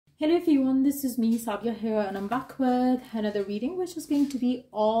Hello everyone, this is me, Sadia here, and I'm back with another reading, which is going to be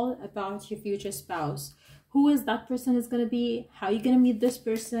all about your future spouse. Who is that person is going to be? How are you going to meet this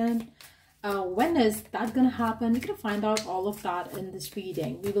person? When is that going to happen? You're going to find out all of that in this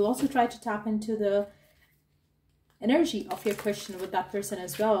reading. We will also try to tap into the energy of your question with that person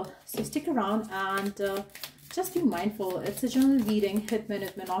as well. So stick around and just be mindful. It's a general reading. It may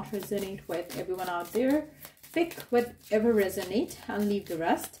not resonate with everyone out there. Pick whatever resonate and leave the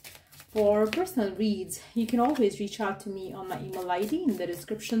rest. For personal reads, you can always reach out to me on my email ID in the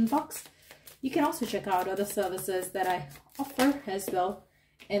description box. You can also check out other services that I offer as well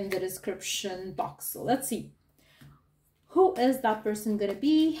in the description box. So let's see. Who is that person going to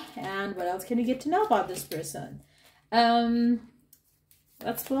be? And what else can you get to know about this person?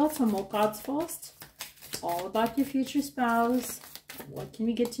 Let's pull out some more cards first. All about your future spouse. What can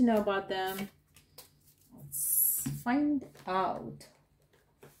we get to know about them? Let's find out.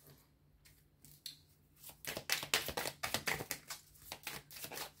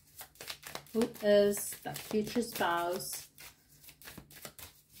 Who is that future spouse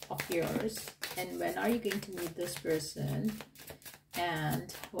of yours? And when are you going to meet this person?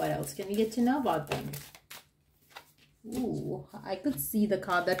 And what else can we get to know about them? Ooh, I could see the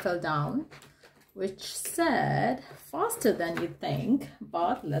card that fell down, which said faster than you think.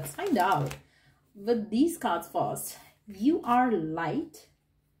 But let's find out. With these cards first, you are light.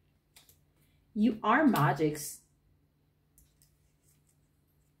 You are magics.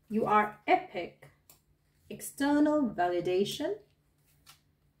 You are epic. External validation.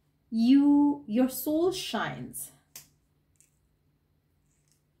 Your soul shines.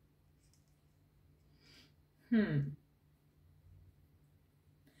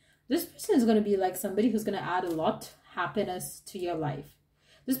 This person is going to be like somebody who's going to add a lot happiness to your life.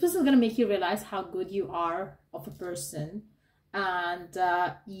 This person is going to make you realize how good you are of a person. And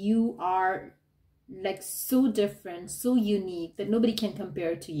you are like so different, so unique that nobody can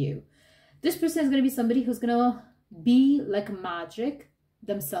compare to you. This person is going to be somebody who's going to be like magic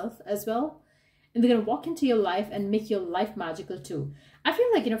themselves as well. And they're going to walk into your life and make your life magical too. I feel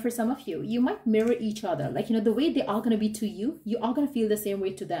like, for some of you, you might mirror each other. Like, the way they are going to be to you, you are going to feel the same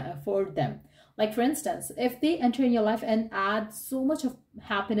way to them, for them. Like, for instance, if they enter in your life and add so much of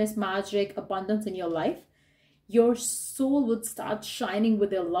happiness, magic, abundance in your life, your soul would start shining with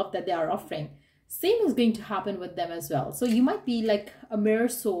their love that they are offering. Same is going to happen with them as well. So you might be like a mirror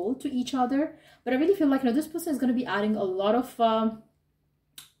soul to each other. But I really feel like, this person is going to be adding a lot of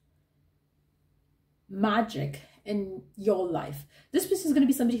magic in your life. This person is going to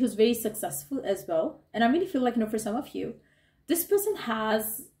be somebody who's very successful as well. And I really feel like, for some of you, this person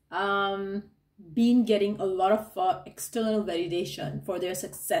has been getting a lot of external validation for their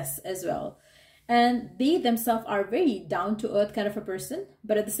success as well. And they themselves are very down to earth kind of a person.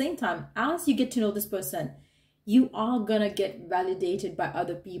 But at the same time, as you get to know this person, you are going to get validated by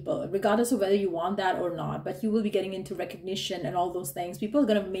other people, regardless of whether you want that or not. But you will be getting into recognition and all those things. People are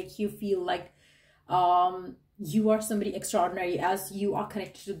going to make you feel like you are somebody extraordinary as you are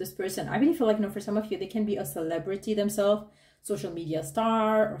connected to this person. I really feel like, for some of you, they can be a celebrity themselves, social media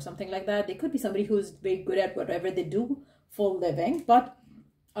star or something like that. They could be somebody who's very good at whatever they do for a living. But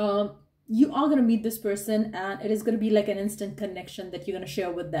you are going to meet this person and it is going to be like an instant connection that you're going to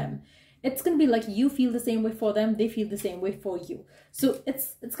share with them. It's going to be like you feel the same way for them. They feel the same way for you. So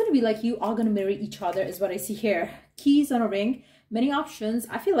it's going to be like you are going to marry each other is what I see here. Keys on a ring, many options.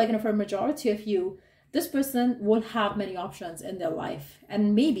 I feel like for a majority of you, this person will have many options in their life.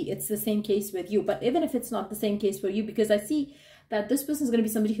 And maybe it's the same case with you. But even if it's not the same case for you, because I see that this person is going to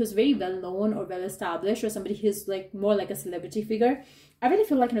be somebody who's very well known or well established, or somebody who's like more like a celebrity figure. I really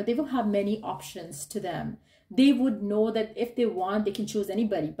feel like, they will have many options to them. They would know that if they want, they can choose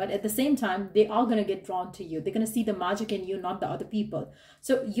anybody. But at the same time, they are going to get drawn to you. They're going to see the magic in you, not the other people.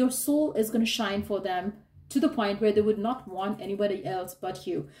 So your soul is going to shine for them to the point where they would not want anybody else but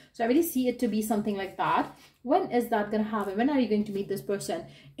you. So I really see it to be something like that. When is that going to happen? When are you going to meet this person?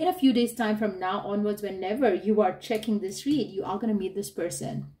 In a few days' time from now onwards, whenever you are checking this read, you are going to meet this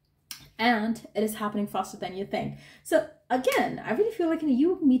person. And it is happening faster than you think. So again, I really feel like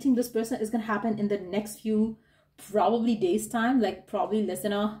you meeting this person is going to happen in the next few probably days' time, like probably less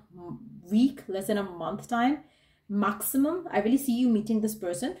than a week, less than a month time. Maximum. I really see you meeting this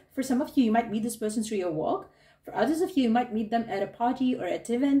person. For some of you, you might meet this person through your work. For others of you, you might meet them at a party or at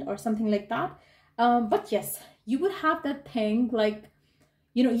an event or something like that. But yes, you would have that thing like,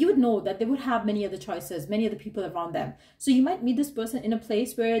 you would know that they would have many other choices, many other people around them. So you might meet this person in a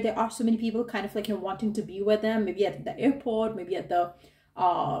place where there are so many people kind of like wanting to be with them, maybe at the airport, maybe at the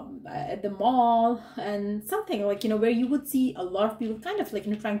at the mall, and something like, where you would see a lot of people kind of like,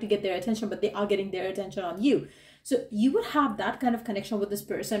 trying to get their attention, but they are getting their attention on you. So you would have that kind of connection with this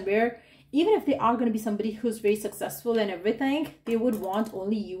person, where even if they are going to be somebody who's very successful and everything, they would want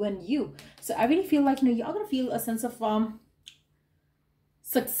only you and you. So I really feel like, you are going to feel a sense of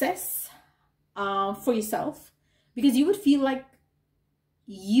success for yourself, because you would feel like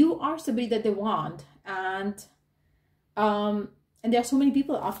you are somebody that they want, and there are so many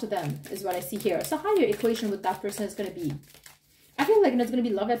people after them, is what I see here. So how your equation with that person is going to be, I feel like it's going to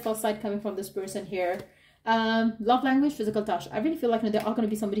be love at first sight coming from this person here. Love language, physical touch. I really feel like there are going to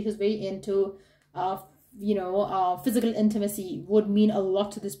be somebody who's very into physical intimacy. Would mean a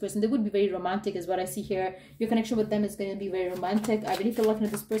lot to this person. They would be very romantic, is what I see here. Your connection with them is going to be very romantic. I really feel like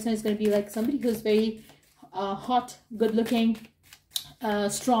this person is going to be like somebody who's very hot, good looking,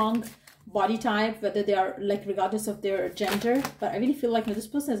 strong body type, whether they are like regardless of their gender. But I really feel like this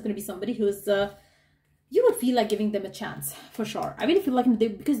person is going to be somebody who is you would feel like giving them a chance for sure. I really feel like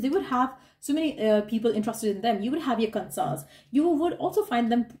because they would have so many people interested in them, you would have your concerns. You would also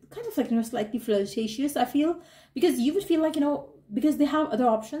find them kind of like, slightly flirtatious, I feel, because you would feel like, because they have other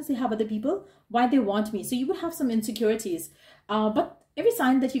options, they have other people, why they want me. So you would have some insecurities. But every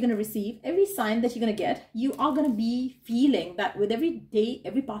sign that you're going to receive, every sign that you're going to get, you are going to be feeling that with every day,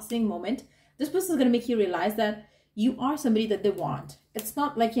 every passing moment, this person is going to make you realize that you are somebody that they want. It's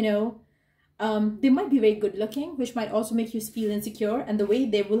not like, they might be very good looking, which might also make you feel insecure. And the way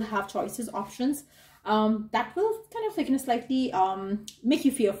they will have choices, options, that will kind of like, slightly make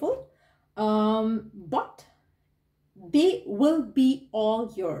you fearful. But they will be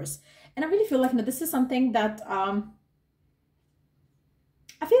all yours. And I really feel like, this is something that I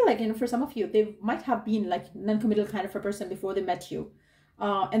feel like, for some of you, they might have been like non-committal kind of a person before they met you.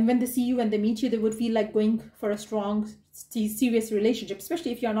 And when they see you and they meet you, they would feel like going for a strong, serious relationship,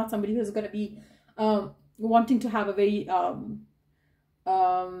 especially if you're not somebody who's going to be wanting to have a very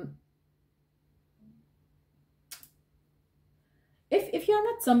if you're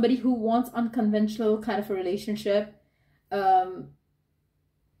not somebody who wants unconventional kind of a relationship,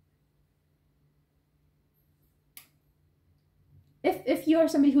 if you are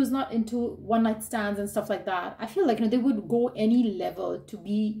somebody who's not into one night stands and stuff like that, I feel like they would go any level to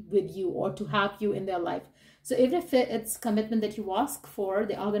be with you or to have you in their life. So even if it's commitment that you ask for,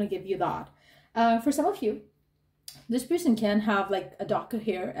 they are going to give you that. For some of you, this person can have like a darker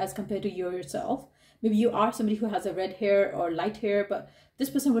hair as compared to yourself. Maybe you are somebody who has a red hair or light hair, but this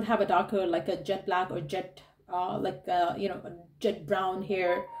person would have a darker, like a jet black or jet a jet brown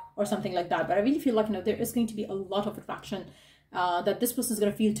hair or something like that. But I really feel like there is going to be a lot of attraction that this person is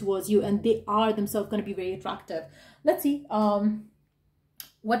going to feel towards you, and they are themselves going to be very attractive. Let's see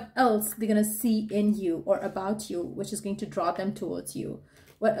what else they're going to see in you or about you, which is going to draw them towards you.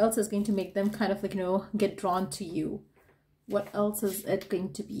 What else is going to make them kind of like, get drawn to you? What else is it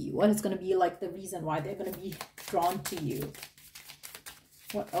going to be? What is going to be like the reason why they're going to be drawn to you?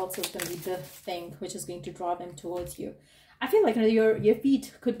 What else is going to be the thing which is going to draw them towards you? I feel like your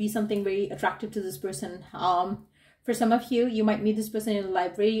feet could be something very attractive to this person. For some of you, you might meet this person in a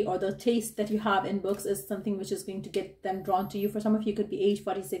library, or the taste that you have in books is something which is going to get them drawn to you. For some of you, it could be age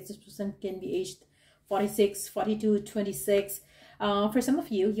 46. This person can be aged 46, 42, 26. For some of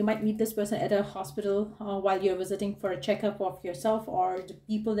you, you might meet this person at a hospital while you're visiting for a checkup of yourself or the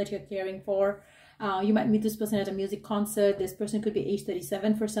people that you're caring for. You might meet this person at a music concert. This person could be age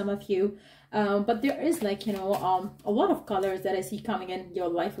 37 for some of you. But there is like, a lot of colors that I see coming in your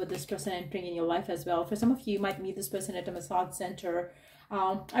life with this person entering in your life as well. For some of you, you might meet this person at a massage center.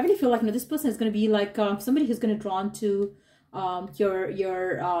 I really feel like this person is going to be like somebody who's going to drawn to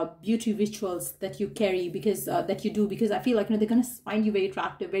your beauty rituals that you carry, because that you do, because I feel like they're gonna find you very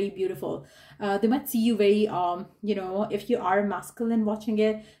attractive, very beautiful. They might see you very if you are masculine watching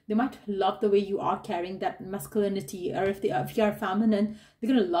it, they might love the way you are carrying that masculinity. Or if you are feminine, they're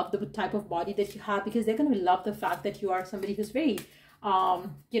gonna love the type of body that you have, because they're gonna love the fact that you are somebody who's very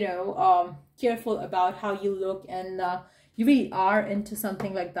careful about how you look, and you really are into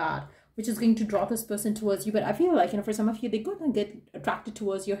something like that, which is going to draw this person towards you. But I feel like, for some of you, they're going to get attracted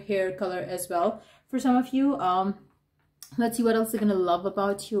towards your hair color as well. For some of you, let's see what else they're going to love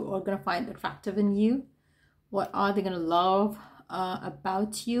about you or going to find attractive in you. What are they going to love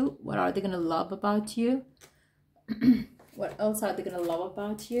about you? What are they going to love about you? What else are they going to love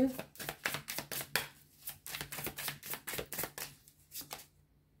about you?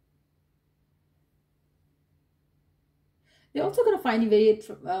 They're also going to find you very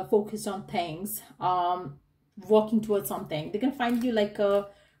focused on things, working towards something. They're going to find you like a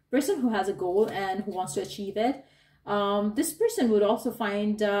person who has a goal and who wants to achieve it. This person would also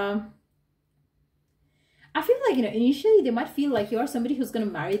find, I feel like, initially they might feel like you're somebody who's going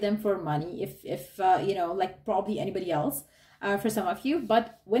to marry them for money, if like probably anybody else, for some of you.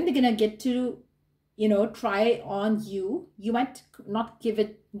 But when they're going to get to, try on you, you might not give, I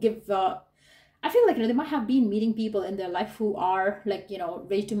feel like, they might have been meeting people in their life who are like,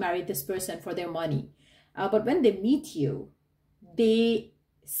 ready to marry this person for their money. But when they meet you, they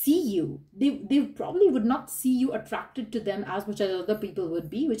see you. They probably would not see you attracted to them as much as other people would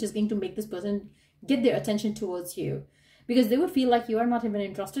be, which is going to make this person get their attention towards you, because they would feel like you are not even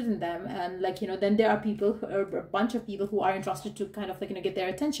interested in them. And like, then there are people, or a bunch of people who are interested to kind of like, get their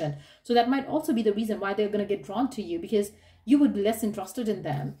attention. So that might also be the reason why they're going to get drawn to you, because you would be less interested in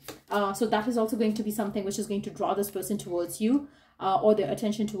them. So that is also going to be something which is going to draw this person towards you, or their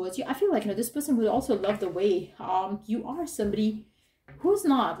attention towards you. I feel like, this person will also love the way you are somebody who's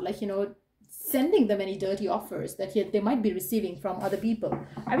not like, sending them any dirty offers that they might be receiving from other people.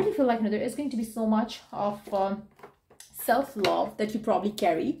 I really feel like, there is going to be so much of self-love that you probably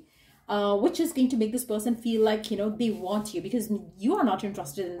carry, which is going to make this person feel like, they want you because you are not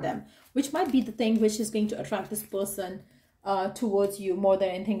interested in them, which might be the thing which is going to attract this person towards you more than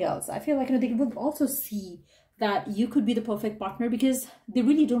anything else. I feel like, they will also see that you could be the perfect partner, because they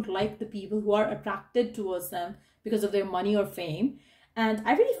really don't like the people who are attracted towards them because of their money or fame. And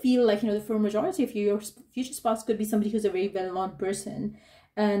I really feel like, for a majority of you, your future spouse could be somebody who's a very well-known person,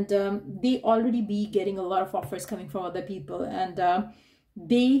 and they already be getting a lot of offers coming from other people, and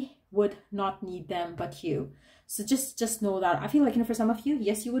they would not need them but you. So just know that. I feel like, for some of you,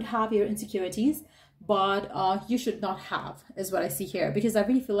 yes, you would have your insecurities, but you should not have, is what I see here, because I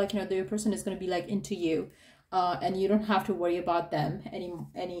really feel like, the person is going to be like into you, and you don't have to worry about them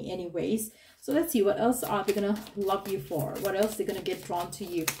anyways. So let's see, what else are they gonna love you for? What else they're gonna get drawn to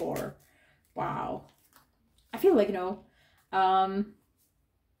you for? Wow. I feel like, I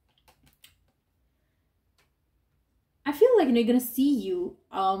feel like, you're gonna see you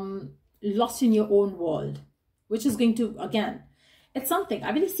lost in your own world, which is going to, again, it's something.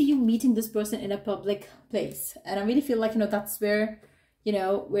 I really see you meeting this person in a public place, and I really feel like, that's where,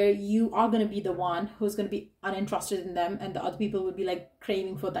 where you are going to be the one who's going to be uninterested in them, and the other people will be like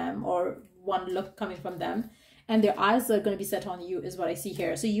craving for them, or one look coming from them, and their eyes are going to be set on you, is what I see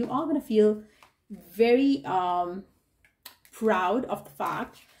here. So you are going to feel very proud of the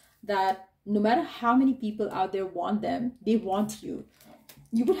fact that no matter how many people out there want them, they want you.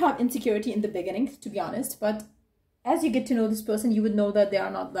 You would have insecurity in the beginning, to be honest, but as you get to know this person, you would know that they are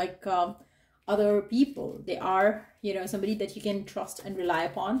not like other people. They are, somebody that you can trust and rely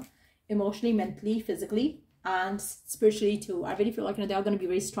upon, emotionally, mentally, physically, and spiritually too. I really feel like, they are going to be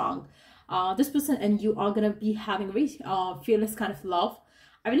very strong. This person and you are going to be having a very fearless kind of love.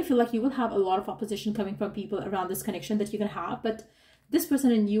 I really feel like you will have a lot of opposition coming from people around this connection that you're going to have, but this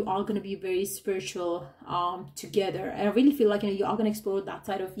person and you are going to be very spiritual together. And I really feel like, you are going to explore that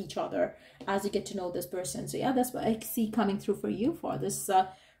side of each other as you get to know this person. So yeah, that's what I see coming through for you for this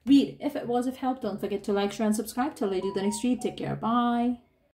read. If it helped, don't forget to like, share, and subscribe. Till I do the next read, take care. Bye.